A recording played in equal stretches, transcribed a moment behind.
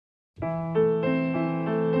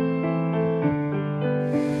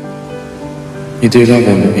You do love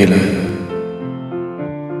him, Eli.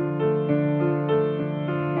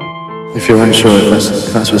 If you're unsure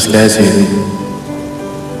if that's what scares you,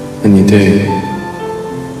 then you do.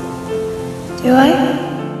 Do I?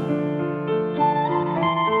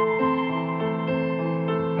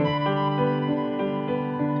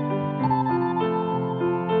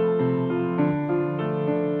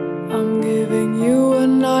 I'm giving you a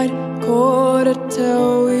night call to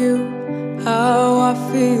tell you how I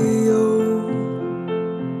feel.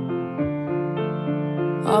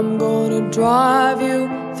 I'm gonna drive you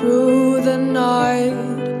through the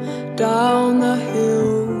night, down the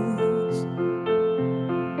hills.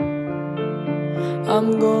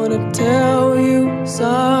 I'm gonna tell you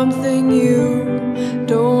something you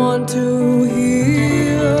don't want to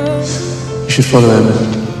hear. You should follow him.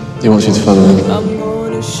 He wants you to follow him. I'm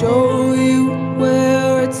gonna show you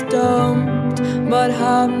where it's dumped, but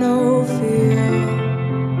have no fear.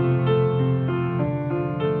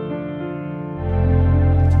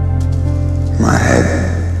 My head.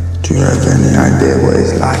 Do you have any idea what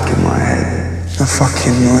it's like in my head? The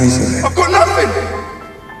fucking noise of it. I've got nothing!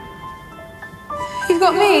 You've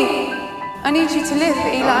got me. I need you to live,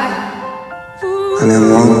 Eli. And then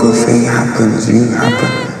one good thing happens, you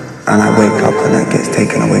happen. And I wake up and that gets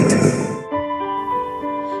taken away too.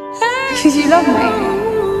 Because you love me.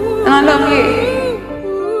 And I love you.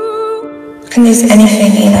 I can lose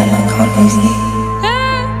anything, Eli, but I can't lose you.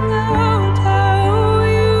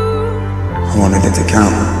 I wanted it to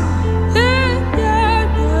count.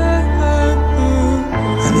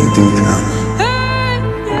 And you do count. And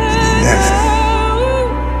you left.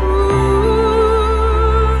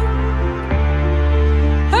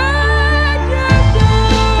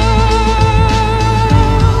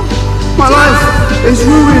 My life is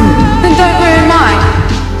ruined! Then don't ruin mine.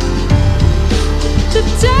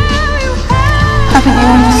 Haven't you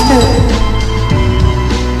understood?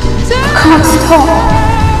 I can't stop.